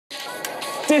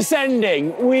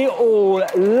Descending, we all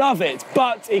love it,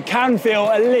 but it can feel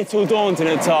a little daunting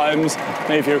at times.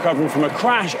 Maybe if you're recovering from a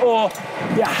crash or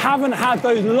you haven't had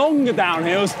those longer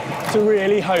downhills to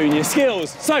really hone your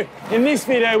skills. So in this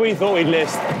video, we thought we'd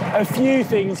list a few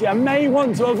things you may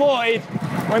want to avoid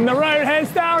when the road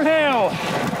heads downhill.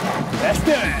 Let's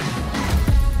do it.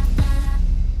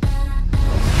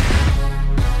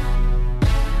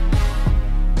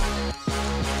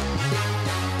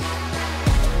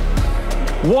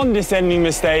 One descending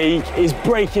mistake is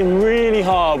braking really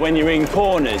hard when you're in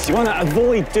corners. You want to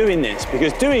avoid doing this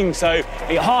because doing so makes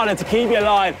it harder to keep your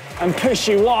line and push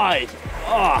you wide.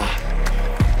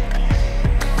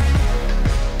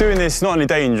 Doing this is not only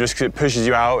dangerous because it pushes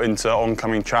you out into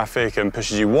oncoming traffic and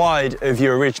pushes you wide of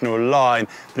your original line,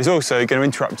 but it's also going to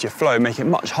interrupt your flow, make it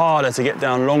much harder to get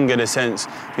down longer descents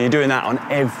when you're doing that on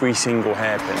every single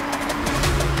hairpin.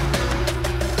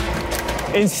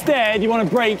 Instead, you want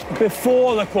to brake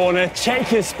before the corner,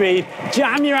 check your speed,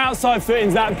 jam your outside foot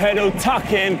into that pedal,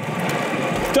 tuck in,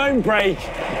 don't brake,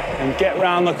 and get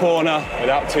round the corner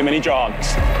without too many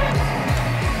dramas.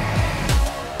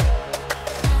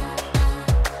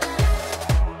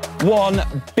 One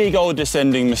big old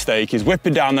descending mistake is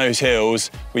whipping down those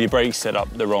hills with your brakes set up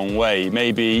the wrong way.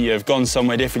 Maybe you've gone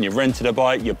somewhere different, you've rented a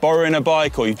bike, you're borrowing a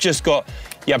bike, or you've just got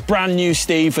your brand new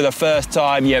Steve for the first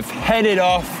time, you've headed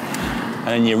off, and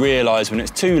then you realise when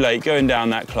it's too late going down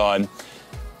that climb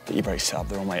that your brakes set up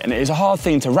the wrong way. And it is a hard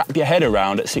thing to wrap your head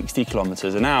around at 60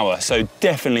 kilometres an hour. So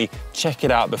definitely check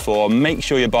it out before. Make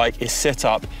sure your bike is set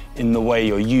up in the way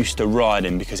you're used to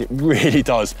riding, because it really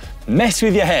does mess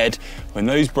with your head when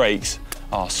those brakes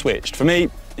are switched. For me,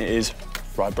 it is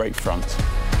right brake front.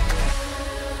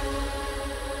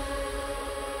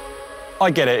 I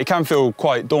get it, it can feel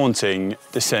quite daunting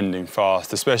descending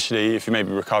fast, especially if you're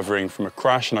maybe recovering from a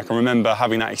crash, and I can remember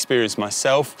having that experience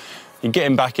myself. You're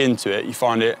getting back into it, you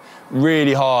find it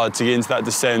really hard to get into that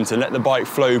descent and let the bike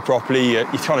flow properly, you're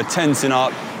kind of tensing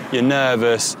up, you're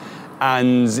nervous,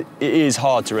 and it is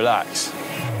hard to relax.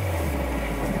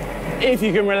 If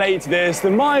you can relate to this,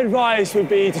 then my advice would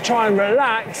be to try and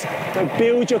relax, but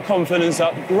build your confidence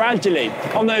up gradually.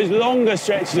 On those longer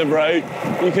stretches of road,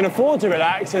 you can afford to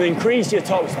relax and increase your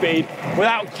top speed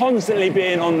without constantly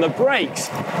being on the brakes.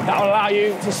 That will allow you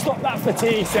to stop that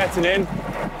fatigue setting in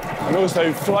and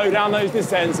also flow down those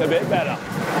descents a bit better.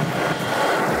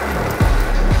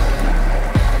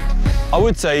 I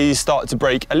would say you start to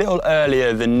brake a little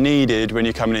earlier than needed when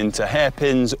you're coming into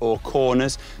hairpins or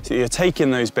corners, so you're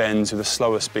taking those bends with a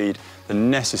slower speed than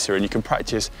necessary, and you can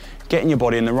practice getting your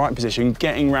body in the right position,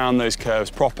 getting around those curves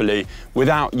properly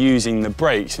without using the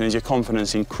brakes. And as your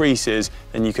confidence increases,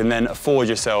 then you can then afford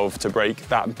yourself to brake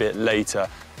that bit later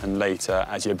and later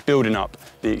as you're building up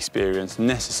the experience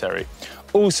necessary.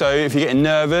 Also, if you're getting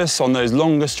nervous on those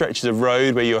longer stretches of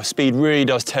road where your speed really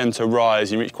does tend to rise,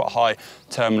 you reach quite high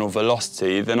terminal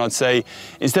velocity, then I'd say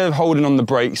instead of holding on the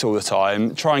brakes all the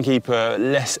time, try and keep a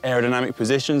less aerodynamic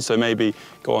position. So maybe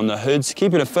go on the hoods,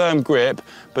 keeping a firm grip,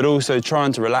 but also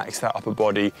trying to relax that upper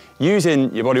body,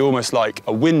 using your body almost like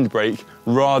a windbreak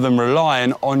rather than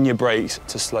relying on your brakes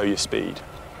to slow your speed.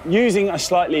 Using a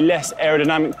slightly less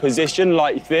aerodynamic position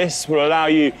like this will allow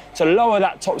you to lower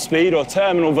that top speed or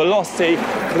terminal velocity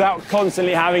without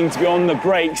constantly having to be on the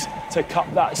brakes to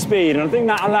cut that speed. And I think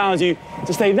that allows you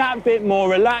to stay that bit more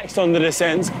relaxed on the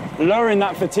descents, lowering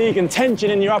that fatigue and tension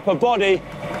in your upper body,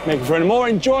 making for a more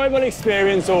enjoyable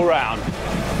experience all round.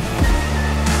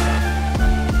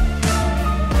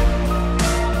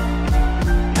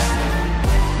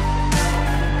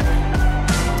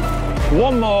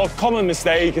 One more common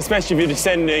mistake, especially if you're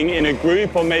descending in a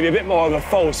group or maybe a bit more of a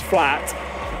false flat,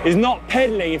 is not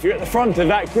pedalling if you're at the front of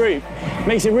that group. It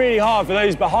makes it really hard for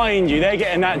those behind you. They're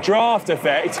getting that draft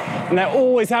effect and they're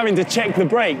always having to check the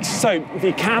brakes. So if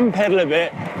you can pedal a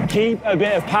bit, keep a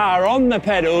bit of power on the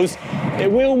pedals, it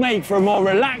will make for a more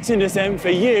relaxing descent for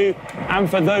you and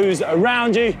for those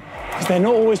around you, because they're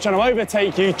not always trying to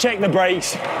overtake you, check the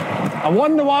brakes, and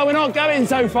wonder why we're not going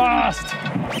so fast.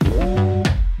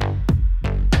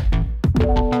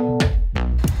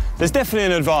 There's definitely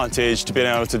an advantage to being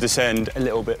able to descend a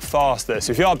little bit faster.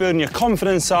 So if you are building your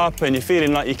confidence up and you're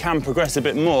feeling like you can progress a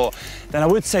bit more, then I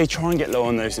would say try and get low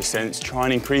on those descents, try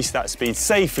and increase that speed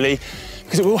safely,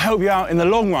 because it will help you out in the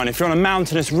long run. If you're on a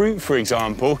mountainous route, for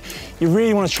example, you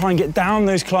really want to try and get down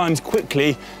those climbs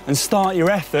quickly and start your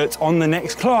effort on the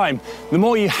next climb. The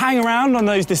more you hang around on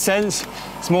those descents,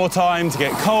 it's more time to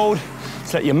get cold,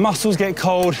 to let your muscles get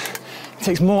cold. It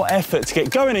takes more effort to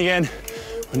get going again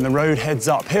when the road heads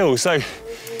uphill. So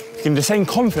if you can descend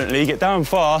confidently, get down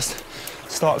fast,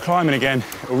 start climbing again,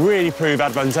 it will really prove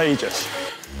advantageous.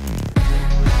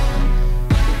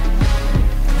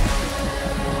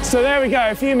 So there we go,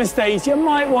 a few mistakes you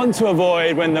might want to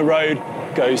avoid when the road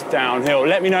goes downhill.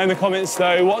 Let me know in the comments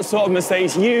though what sort of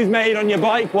mistakes you've made on your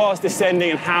bike whilst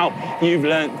descending and how you've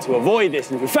learned to avoid this.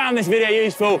 And if you found this video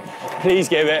useful, please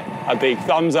give it a big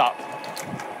thumbs up.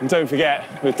 And don't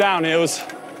forget, with downhills,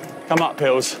 come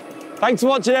uphills. Thanks for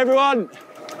watching everyone.